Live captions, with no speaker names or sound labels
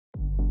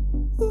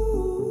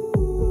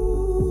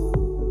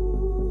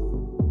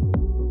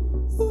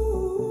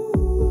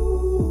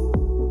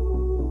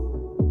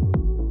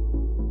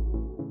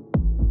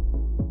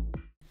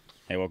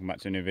back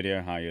to a new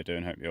video. How you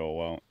doing? Hope you're all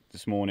well.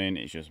 This morning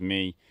it's just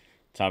me.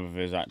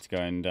 Tabitha's had to go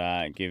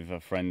and give a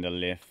friend a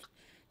lift.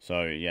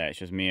 So yeah, it's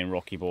just me and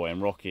Rocky boy,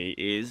 and Rocky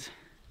is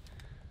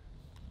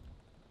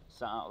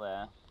sat out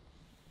there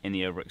in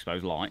the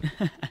overexposed light.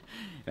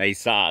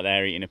 He's sat out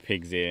there eating a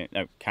pig's ear,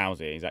 no,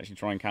 cow's ear. He's actually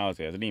trying cow's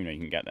ears. I didn't even know you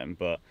can get them,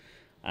 but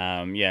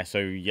yeah, so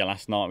yeah,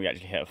 last night we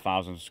actually hit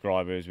 1,000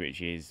 subscribers,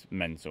 which is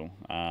mental.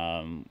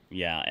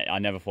 Yeah, I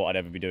never thought I'd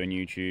ever be doing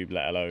YouTube,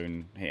 let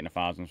alone hitting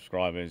 1,000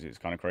 subscribers. It's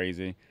kind of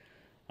crazy.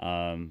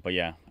 But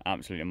yeah,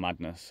 absolutely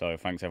madness. So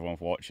thanks everyone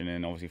for watching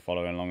and obviously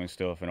following along and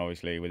stuff. And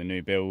obviously with a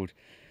new build,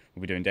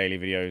 we'll be doing daily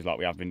videos like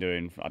we have been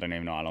doing. I don't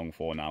even know how long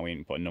for now. We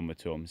didn't put a number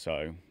to them,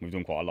 so we've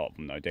done quite a lot of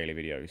them though, daily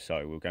videos.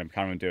 So we're going to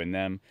carry on doing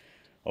them.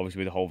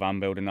 Obviously with the whole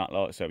van build and that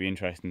lot, so it'll be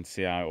interesting to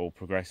see how it all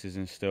progresses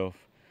and stuff.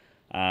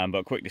 But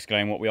a quick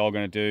disclaimer, what we are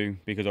going to do,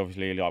 because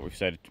obviously like we've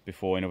said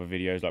before in other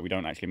videos, like we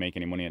don't actually make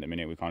any money at the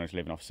minute. We're kind of just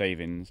living off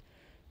savings.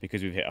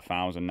 Because we've hit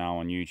 1,000 now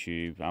on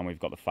YouTube and we've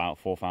got the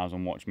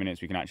 4,000 watch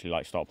minutes, we can actually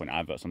like start putting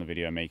adverts on the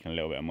video and making a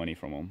little bit of money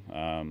from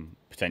them,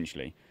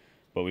 potentially.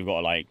 But we've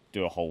got to like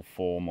do a whole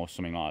form or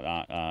something like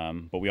that.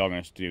 But we are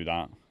going to do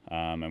that,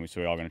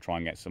 so we are going to try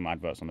and get some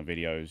adverts on the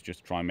videos just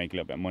to try and make a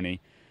little bit of money.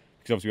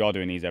 Because obviously we are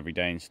doing these every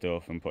day and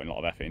stuff and putting a lot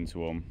of effort into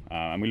them,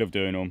 and we love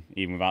doing them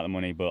even without the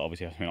money. But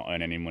obviously if we're not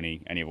earning any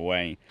money any other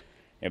way,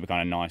 it'd be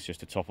kind of nice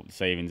just to top up the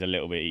savings a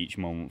little bit each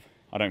month.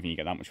 I don't think you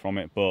get that much from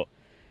it, but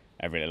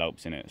every little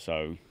helps in it.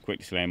 So quick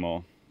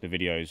disclaimer, the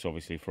videos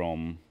obviously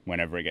from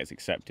whenever it gets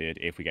accepted,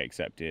 if we get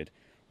accepted,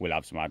 we'll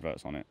have some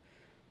adverts on it.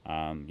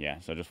 Yeah,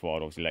 so I just thought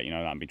I'd obviously let you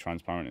know that and be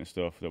transparent and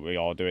stuff, that we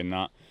are doing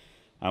that.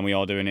 And we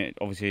are doing it,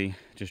 obviously,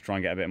 just try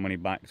and get a bit of money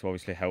back to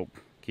obviously help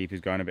keep us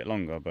going a bit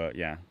longer. But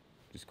yeah,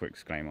 just a quick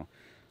disclaimer.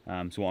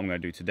 So what I'm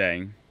going to do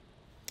today,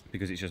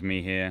 because it's just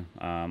me here,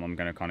 I'm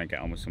going to kind of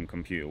get on with some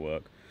computer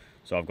work.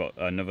 So I've got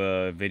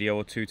another video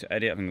or two to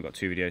edit. I think I've got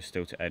 2 videos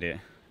still to edit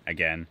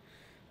again.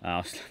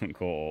 I still haven't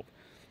caught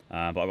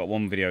up, but I've got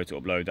 1 video to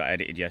upload that I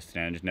edited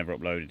yesterday and just never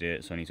uploaded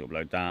it, so I need to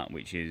upload that,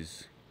 which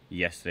is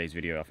yesterday's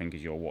video, I think,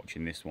 as you're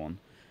watching this one.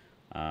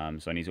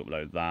 So I need to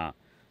upload that,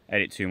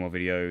 edit 2 more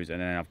videos, and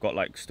then I've got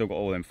like still got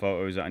all them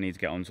photos that I need to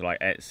get onto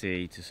like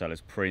Etsy to sell as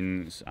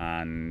prints,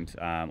 and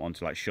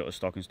onto like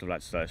Shutterstock and stuff,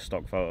 like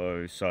stock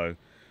photos. So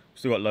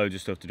still got loads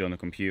of stuff to do on the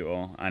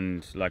computer,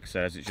 and like I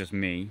said, as it's just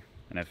me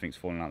and everything's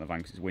falling out of the van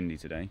because it's windy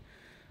today,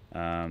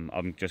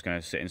 I'm just going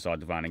to sit inside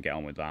the van and get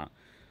on with that.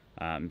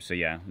 So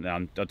yeah,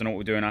 I don't know what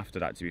we're doing after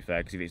that, to be fair,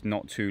 because if it's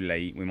not too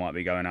late, we might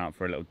be going out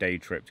for a little day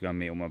trip to go and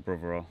meet my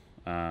brother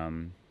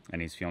and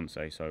his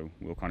fiance. So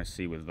we'll kind of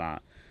see with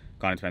that.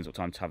 Kind of depends what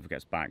time Tabitha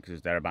gets back,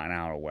 because they're about an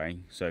hour away.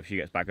 So if she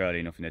gets back early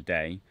enough in the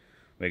day,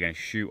 we're going to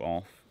shoot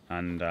off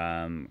and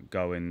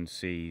go and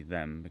see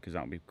them, because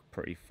that'll be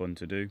pretty fun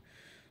to do.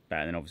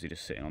 Better than obviously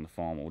just sitting on the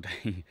farm all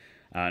day.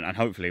 And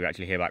hopefully we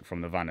actually hear back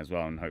from the van as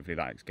well, and hopefully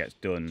that gets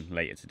done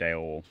later today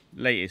or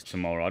latest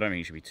tomorrow. I don't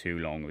think it should be too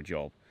long of a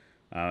job.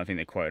 I think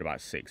they quoted about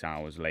 6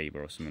 hours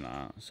labour or something like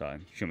that, so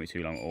it shouldn't be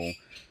too long at all.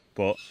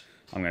 But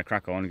I'm going to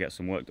crack on and get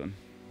some work done.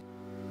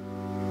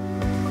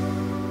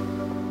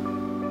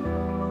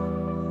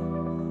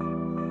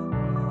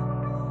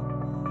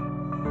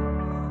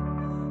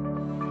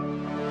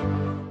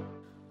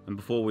 And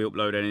before we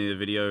upload any of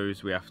the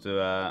videos, we have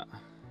to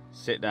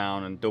sit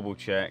down and double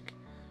check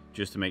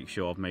just to make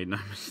sure I've made no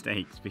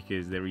mistakes,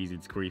 because they're easy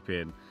to creep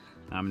in.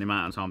 The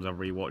amount of times I've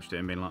rewatched it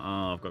and been like,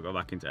 oh, I've got to go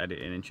back into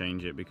editing and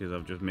change it because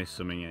I've just missed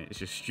something. It's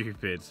just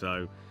stupid.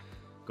 So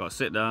got to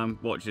sit down,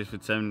 watch this for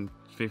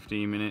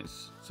 10-15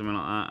 minutes, something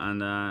like that,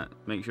 and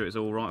make sure it's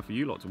all right for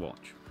you lot to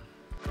watch.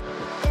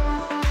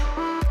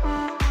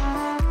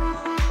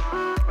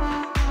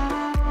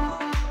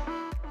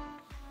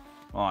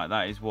 Alright,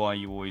 that is why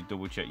you always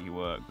double check your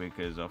work,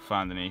 because I've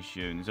found an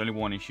issue, and there's only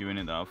one issue in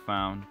it that I've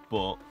found,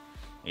 but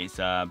it's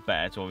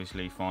better to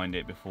obviously find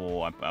it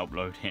before I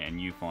upload it and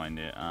you find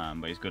it.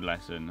 But it's a good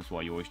lesson. That's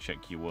why you always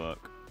check your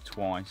work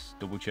twice,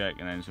 double check,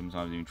 and then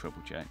sometimes even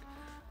triple check.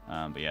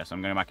 But yeah, so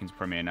I'm going back into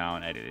Premiere now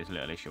and edit this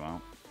little issue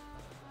out.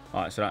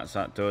 Alright, so that's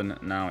that done.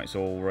 Now it's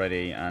all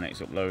ready and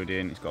it's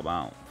uploading. It's got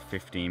about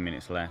 15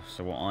 minutes left.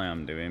 So what I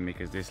am doing,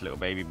 because this little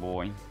baby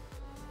boy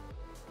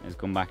has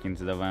come back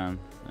into the van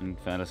and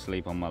fell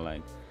asleep on my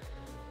leg,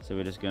 so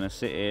we're just going to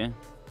sit here,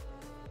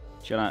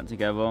 chill out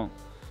together,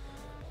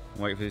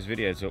 wait for this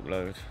video to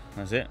upload.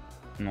 That's it.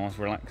 Nice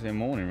relaxing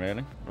morning,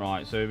 really.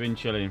 Right, so we've been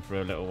chilling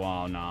for a little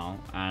while now,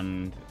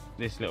 and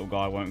this little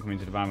guy won't come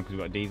into the van because we've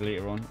got a diesel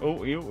heater on.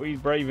 Oh, he's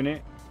braving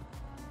it.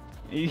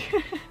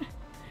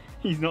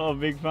 He's not a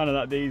big fan of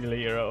that diesel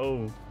heater at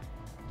all.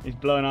 He's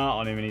blowing out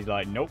on him and he's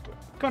like, nope.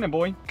 Come on in,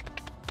 boy.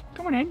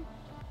 Come on in.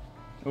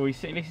 Oh, at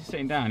least he's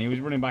sitting down. He was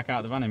running back out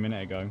of the van a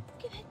minute ago.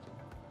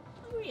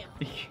 Hurry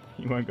up.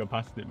 He won't go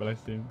past it,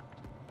 bless him.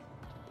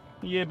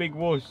 Yeah, big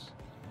wuss.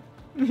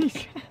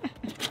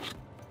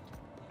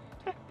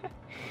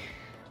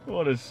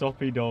 What a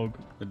soppy dog.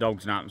 The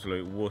dog's an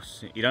absolute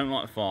wuss. He don't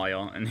like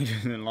fire and he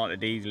doesn't like the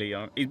diesel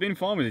heater. He's been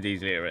fine with the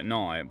diesel heater at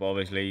night, but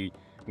obviously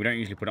we don't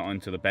usually put it on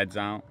until the bed's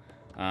out.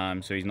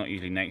 So he's not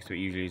usually next to it.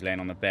 Usually he's laying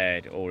on the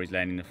bed, or he's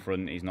laying in the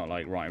front. He's not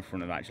like right in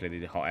front of actually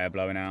the hot air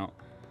blowing out.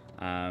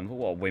 But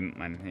what a wimp,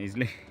 man. He's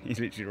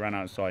literally ran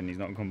outside and he's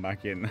not come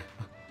back in.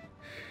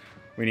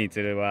 We need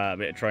to do a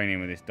bit of training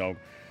with this dog.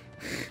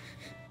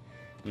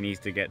 He needs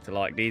to get to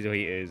like diesel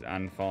heaters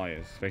and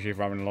fires, especially if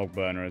we're having a log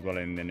burner as well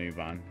in the new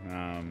van.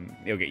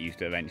 He'll get used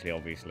to it eventually,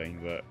 obviously,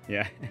 but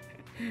yeah,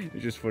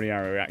 it's just funny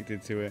how he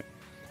reacted to it.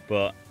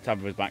 But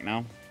Tabitha's back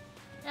now.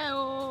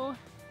 Hello.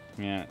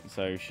 Yeah,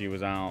 so she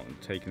was out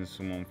taking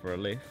someone for a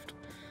lift.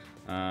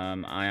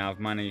 I have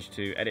managed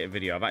to edit a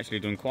video. I've actually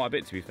done quite a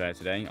bit, to be fair,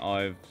 today.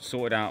 I've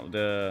sorted out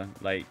the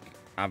like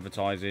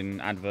advertising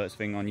adverts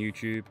thing on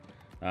YouTube.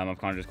 I've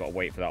kind of just got to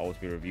wait for that all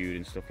to be reviewed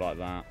and stuff like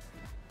that.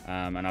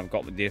 And I've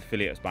got the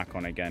affiliates back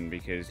on again,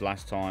 because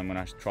last time when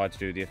I tried to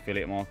do the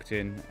affiliate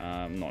marketing,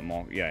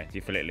 the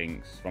affiliate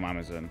links from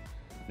Amazon,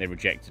 they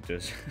rejected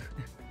us.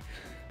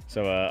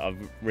 So I've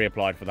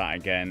reapplied for that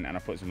again, and I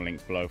put some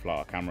links below for like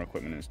our camera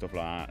equipment and stuff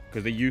like that,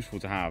 because they're useful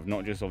to have,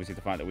 not just obviously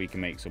the fact that we can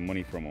make some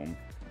money from them,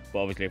 but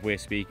obviously if we're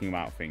speaking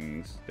about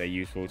things, they're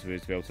useful to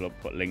us to be able to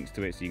put links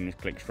to it, so you can just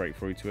click straight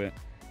through to it.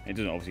 It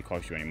doesn't obviously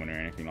cost you any money or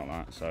anything like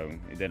that, so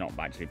they're not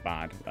actually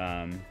bad.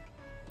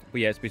 But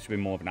yeah, it's supposed to be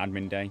more of an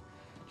admin day,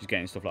 just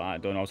getting stuff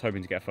like that done. I was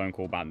hoping to get a phone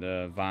call about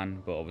the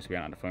van, but obviously we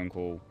haven't had a phone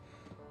call.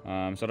 So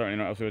I don't really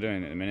know what else we're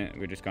doing at the minute.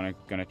 We're just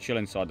gonna chill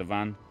inside the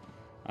van,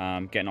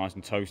 get nice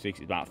and toasty, 'cause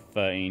it's about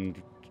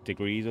 13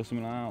 degrees or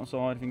something like that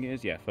outside, I think it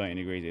is. Yeah, 13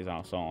 degrees it is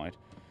outside.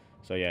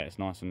 So yeah, it's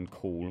nice and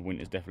cool.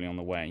 Winter's definitely on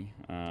the way.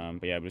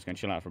 But yeah, we're just gonna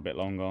chill out for a bit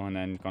longer and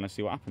then kind of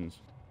see what happens.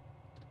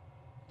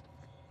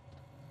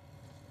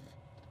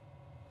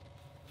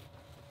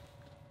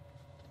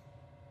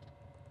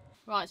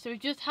 Right, so we've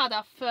just had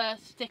our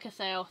first sticker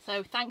sale.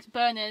 So thanks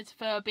Bernard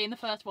for being the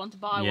first one to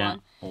buy Yeah,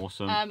 one.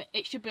 awesome.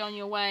 It should be on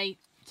your way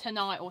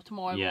tonight or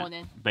tomorrow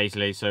morning.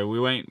 Basically, so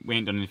we ain't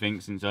done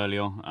anything since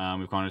earlier.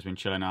 We've kind of just been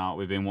chilling out.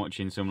 We've been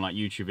watching some like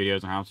YouTube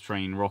videos on how to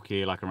train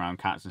Rocky, like around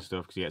cats and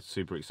stuff, because he gets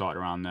super excited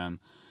around them.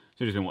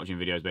 So we've just been watching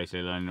videos,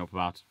 basically learning up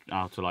about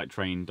how to like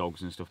train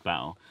dogs and stuff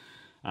better.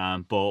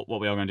 But what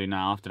we are going to do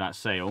now, after that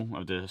sale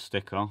of the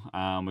sticker,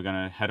 we're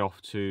going to head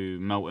off to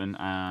Melton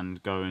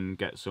and go and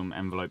get some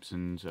envelopes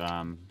and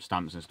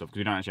stamps and stuff, because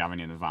we don't actually have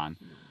any in the van.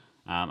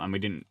 And we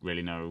didn't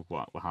really know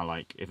how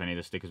like if any of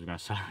the stickers were going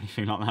to sell or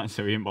anything like that,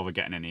 so we didn't bother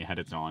getting any ahead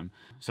of time.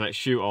 So let's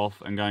shoot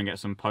off and go and get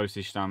some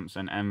postage stamps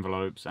and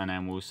envelopes, and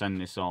then we'll send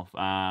this off.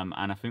 And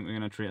I think we're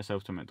going to treat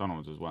ourselves to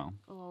McDonald's as well.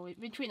 Oh, we've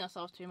been treating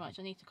ourselves too much.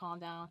 I need to calm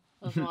down,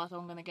 otherwise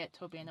I'm going to get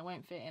tubby and I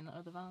won't fit in the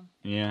other van.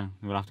 Yeah,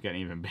 we'll have to get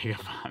an even bigger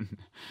van.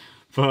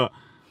 But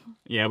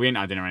yeah, we ain't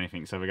had dinner or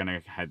anything, so we're going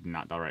to head in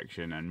that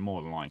direction, and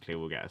more than likely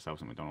we'll get ourselves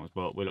some McDonald's.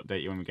 But we'll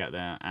update you when we get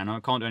there. And I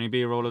can't do any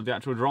B-roll of the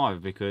actual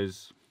drive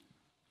because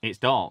it's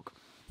dark.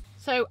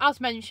 So as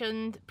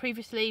mentioned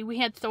previously, we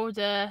had sold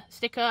a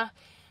sticker.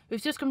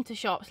 We've just come to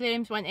shops.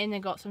 Liam's went in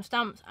and got some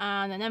stamps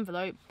and an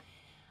envelope.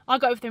 I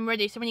got everything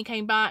ready, so when he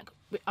came back,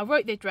 I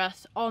wrote the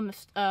address on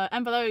the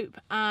envelope,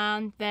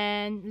 and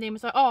then Liam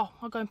was like, oh,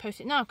 I'll go and post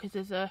it now because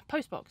there's a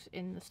post box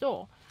in the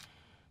store.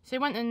 So he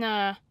went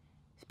and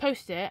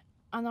posted it,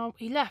 and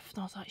he left,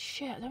 and I was like,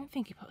 shit, I don't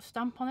think he put a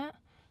stamp on it.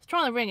 I was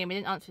trying to ring him, he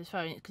didn't answer his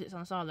phone because it's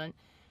on silent.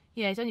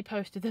 Yeah, he's only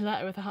posted the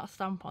letter without a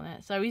stamp on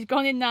it. So he's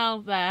gone in now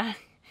there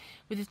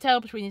with his tail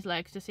between his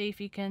legs to see if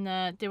he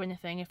can do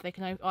anything, if they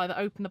can either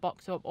open the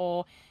box up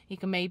or he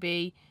can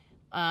maybe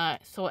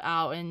sort it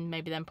out and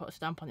maybe then put a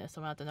stamp on it or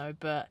something, I don't know.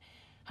 But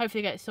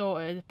hopefully get it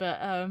sorted. But,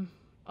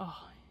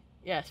 oh,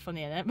 yeah, it's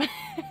funny, isn't it?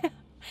 I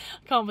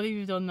can't believe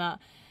we've done that.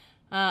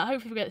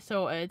 Hopefully we get it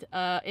sorted.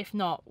 If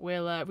not,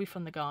 we'll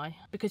refund the guy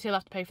because he'll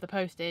have to pay for the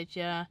postage.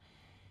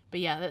 But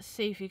yeah, let's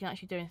see if he can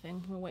actually do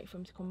anything. We'll wait for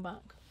him to come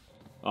back.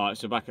 Alright,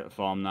 so back at the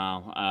farm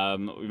now.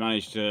 We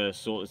managed to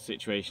sort the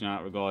situation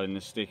out regarding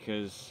the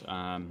stickers.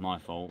 My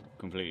fault,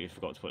 completely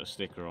forgot to put a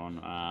sticker on.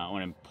 I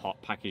went and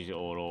packaged it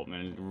all up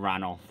and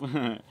ran off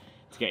to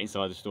get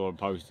inside the store and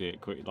post it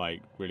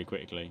really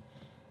quickly.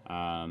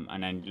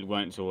 And then it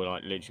weren't until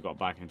like literally got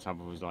back and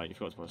Tabitha was like, you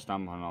forgot to put a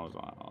stamp on, and I was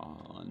like,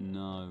 oh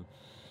no.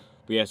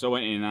 But yeah, so I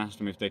went in and asked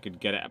them if they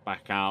could get it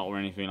back out or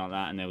anything like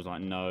that, and they was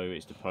like, no,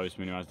 it's the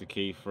postman who has the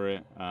key for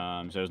it.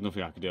 So there's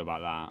nothing I could do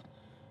about that.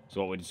 So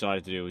what we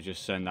decided to do was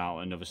just send out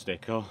another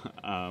sticker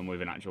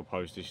with an actual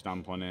postage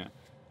stamp on it.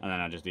 And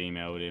then I just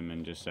emailed him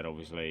and just said,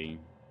 obviously,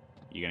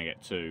 you're going to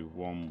get two.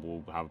 One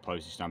will have a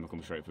postage stamp and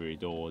come straight through your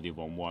door. The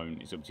other one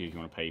won't. It's up to you if you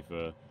want to pay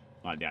for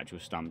like the actual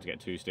stamp to get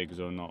two stickers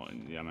or not. I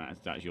mean,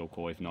 that's your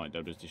call. If not,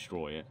 they'll just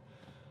destroy it.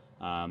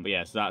 But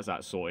yeah, so that's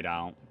that sorted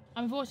out.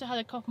 And we've also had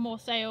a couple more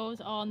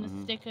sales on the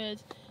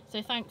stickers.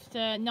 So thanks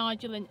to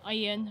Nigel and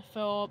Ian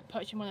for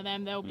purchasing one of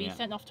them. They'll be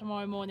sent off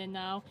tomorrow morning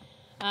now.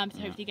 So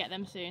hopefully get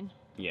them soon.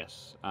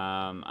 Yes,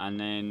 and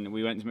then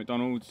we went to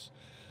McDonald's.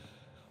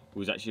 It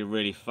was actually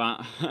really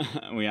fat.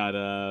 We had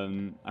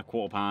a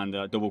quarter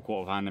pounder, double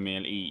quarter pounder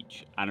meal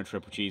each, and a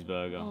triple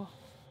cheeseburger. Oh,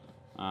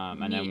 and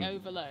meat then,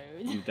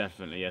 overload.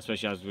 Definitely, yeah,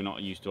 especially as we're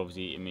not used to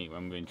obviously eating meat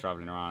when we've been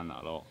travelling around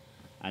that a lot.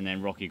 And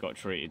then Rocky got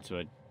treated to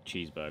a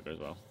cheeseburger as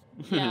well.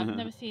 Yeah, I've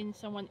never seen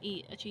someone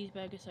eat a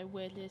cheeseburger so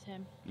weirdly as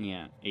him.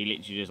 Yeah, he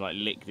literally just like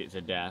licked it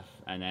to death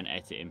and then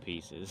ate it in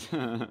pieces.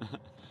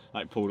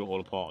 Like pulled it all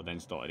apart and then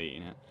started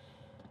eating it.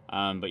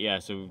 But yeah,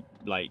 so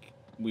like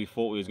we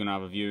thought we was gonna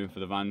have a viewing for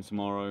the van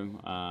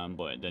tomorrow,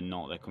 but they're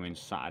not. They're coming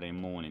Saturday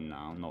morning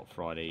now, not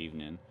Friday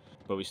evening.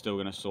 But we're still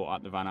gonna sort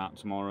out the van out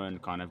tomorrow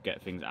and kind of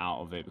get things out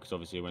of it, because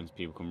obviously when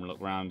people come and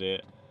look around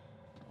it,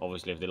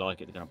 obviously if they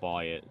like it they're going to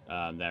buy it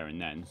there and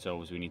then. So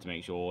obviously we need to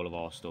make sure all of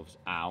our stuff's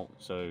out,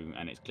 so,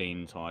 and it's clean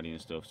and tidy and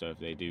stuff, so if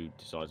they do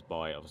decide to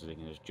buy it, obviously they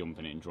can just jump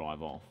in it and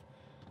drive off.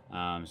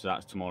 So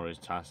that's tomorrow's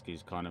task,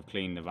 is kind of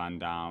clean the van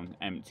down,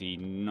 empty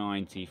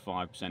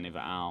 95% of it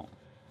out,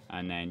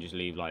 and then just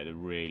leave like the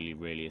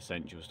really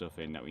essential stuff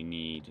in that we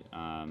need.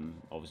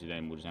 Obviously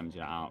then we'll just empty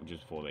that out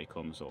just before they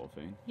come, sort of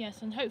thing.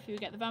 Yes, and hopefully we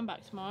get the van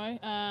back tomorrow.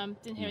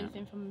 Didn't hear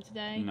anything from them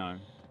today. No.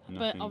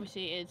 But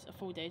obviously it's a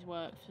full day's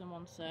work for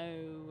someone, so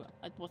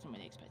I wasn't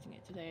really expecting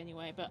it today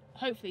anyway. But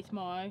hopefully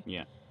tomorrow.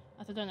 Yeah.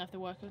 As I don't know if they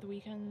work over the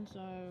weekend,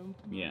 so.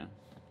 Yeah.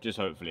 Just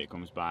hopefully it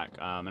comes back,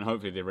 and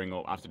hopefully they ring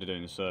up after they're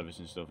doing the service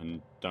and stuff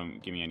and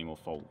don't give me any more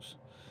faults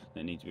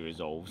that need to be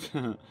resolved.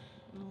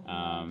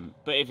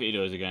 But if it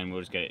does again,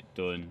 we'll just get it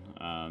done,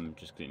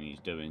 just because it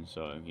needs doing.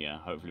 So yeah,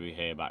 hopefully we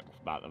hear back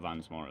about the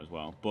van tomorrow as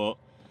well. But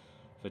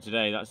for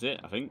today, that's it,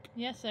 I think.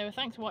 Yeah, so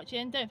thanks for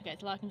watching. Don't forget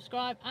to like and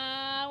subscribe,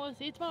 and we'll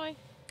see you tomorrow.